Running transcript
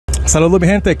Saludos mi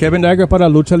gente, Kevin Dagger para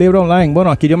Lucha Libre Online.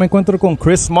 Bueno, aquí yo me encuentro con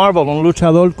Chris Marval, un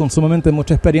luchador con sumamente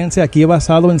mucha experiencia aquí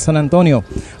basado en San Antonio.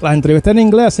 Las entrevistas en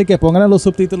inglés, así que pongan los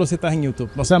subtítulos si estás en YouTube,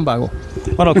 no sean vagos.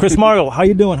 Bueno, Chris Marval, how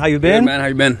you doing? How you been? Good, man, how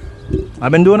you been?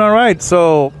 I've been doing all right.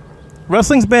 So,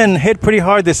 wrestling's been hit pretty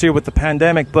hard this year with the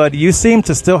pandemic, but you seem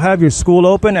to still have your school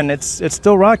open and it's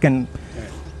still rocking.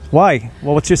 Why?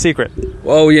 Well, what's your secret?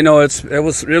 Well, you know, it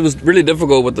was really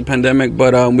difficult with the pandemic,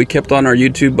 but we kept on our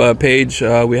YouTube page.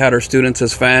 We had our students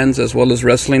as fans as well as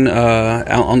wrestling out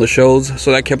on the shows,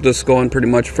 so that kept us going pretty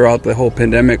much throughout the whole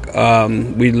pandemic.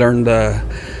 We learned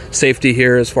safety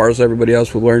here as far as everybody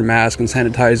else. We're wearing masks and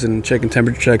sanitizing and checking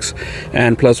temperature checks,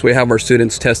 and plus we have our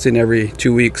students testing every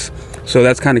 2 weeks. So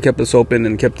that's kind of kept us open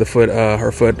and kept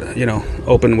our foot, you know,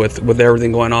 open with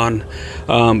everything going on.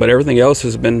 But everything else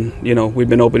has been, you know, we've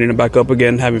been opening it back up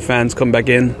again, having fans come back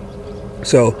in.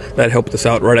 So that helped us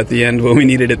out right at the end when we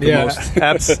needed it the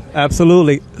most.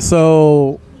 Absolutely.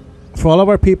 So for all of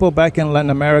our people back in Latin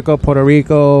America, Puerto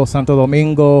Rico, Santo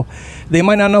Domingo, they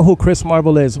might not know who Chris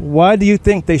Marval is. Why do you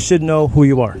think they should know who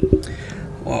you are?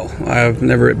 Well, I've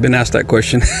never been asked that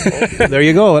question. There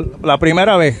you go. La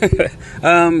primera vez.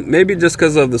 Maybe just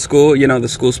because of the school. You know, the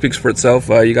school speaks for itself.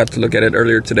 You got to look at it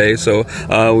earlier today. So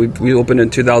we opened in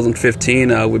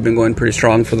 2015. We've been going pretty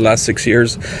strong for the last 6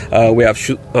 years. We have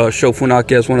Sho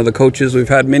Funaki as one of the coaches. We've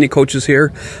had many coaches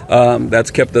here. That's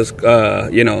kept us,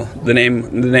 you know, the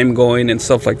name going and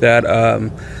stuff like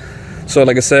that. So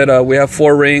like I said, we have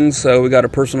 4 rings, we got a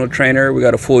personal trainer, we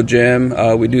got a full gym,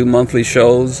 we do monthly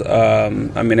shows. I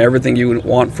mean, everything you would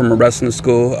want from a wrestling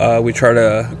school. We try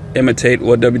to imitate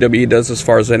what WWE does as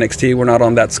far as NXT. We're not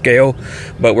on that scale,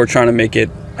 but we're trying to make it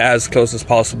as close as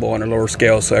possible on a lower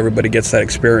scale so everybody gets that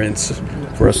experience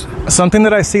for us. Something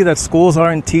that I see that schools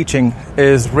aren't teaching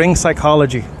is ring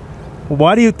psychology.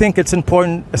 Why do you think it's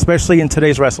important, especially in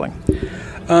today's wrestling?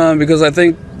 Because I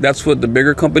think that's what the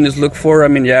bigger companies look for. I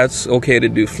mean, yeah, it's okay to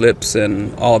do flips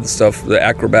and all the stuff, the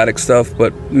acrobatic stuff,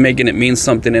 but making it mean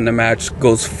something in a match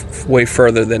goes way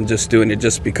further than just doing it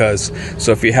just because.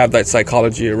 So if you have that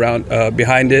psychology around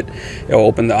behind it, it'll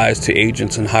open the eyes to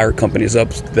agents and higher companies up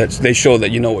that they show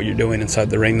that you know what you're doing inside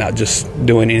the ring, not just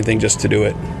doing anything just to do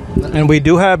it. And you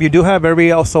do have every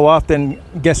so often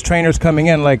guest trainers coming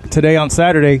in, like today on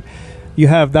Saturday. You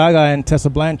have Daga and Tessa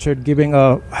Blanchard giving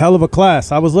a hell of a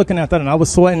class. I was looking at that and I was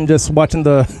sweating just watching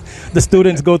the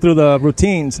students go through the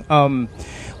routines.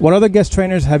 What other guest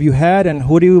trainers have you had and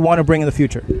who do you want to bring in the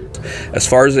future? As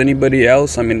far as anybody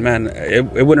else, I mean, man,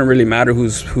 it wouldn't really matter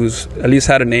who's at least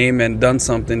had a name and done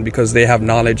something because they have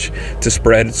knowledge to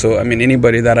spread. So, I mean,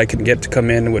 anybody that I can get to come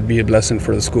in would be a blessing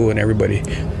for the school and everybody.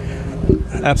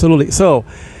 Absolutely. So,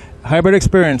 Hybrid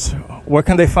Experience, where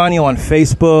can they find you on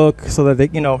Facebook so that they,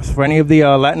 you know, for any of the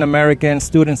Latin American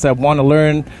students that want to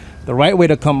learn the right way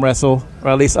to come wrestle, or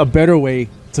at least a better way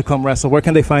to come wrestle, where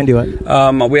can they find you at?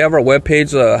 We have our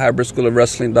webpage,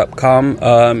 hybridschoolofwrestling.com,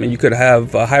 and you could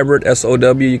have Hybrid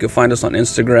SOW. You can find us on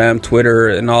Instagram, Twitter,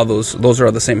 and all those. Those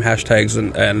are the same hashtags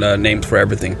and names for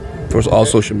everything, for all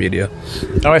social media.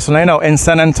 All right, so now you know, in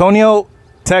San Antonio,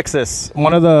 Texas,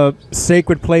 one of the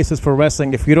sacred places for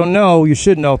wrestling. If you don't know, you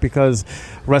should know because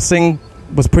wrestling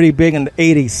was pretty big in the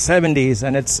 80s, 70s,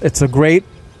 and it's a great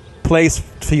place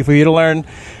for you to learn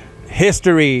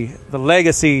history, the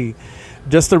legacy,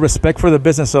 just the respect for the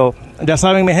business. So, ya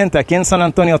saben, mi gente, aquí en San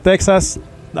Antonio, Texas,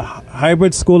 the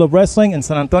Hybrid School of Wrestling en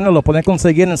San Antonio lo pueden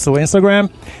conseguir en su Instagram,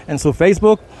 en su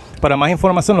Facebook. Para más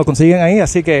información lo consiguen ahí.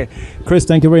 Así que, Chris,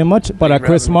 thank you very much. Para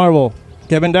Chris Marval,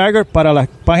 Kevin Dagger, para la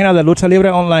página de Lucha Libre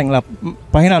Online, la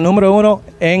página número 1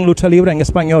 en Lucha Libre en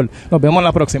español. Nos vemos en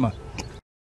la próxima.